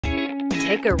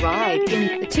Take a ride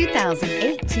in the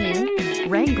 2018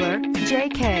 Wrangler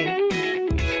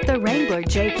JK. The Wrangler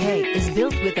JK is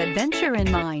built with adventure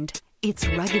in mind. Its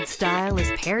rugged style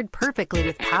is paired perfectly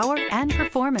with power and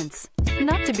performance.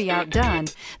 Not to be outdone,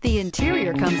 the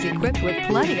interior comes equipped with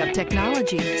plenty of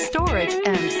technology, storage,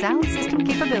 and sound system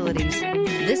capabilities.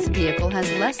 This vehicle has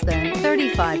less than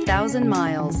 35,000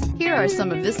 miles. Here are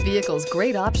some of this vehicle's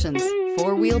great options: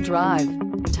 four-wheel drive,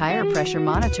 tire pressure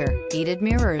monitor, heated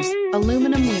mirrors,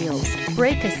 aluminum wheels,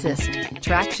 brake assist,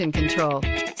 traction control,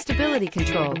 stability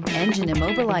control, engine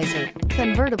immobilizer,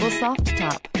 convertible soft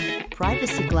top,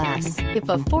 privacy glass. If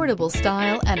affordable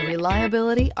style and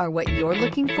reliability are what you're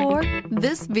looking for,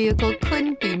 this vehicle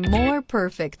couldn't be more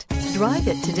perfect. Drive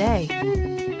it today.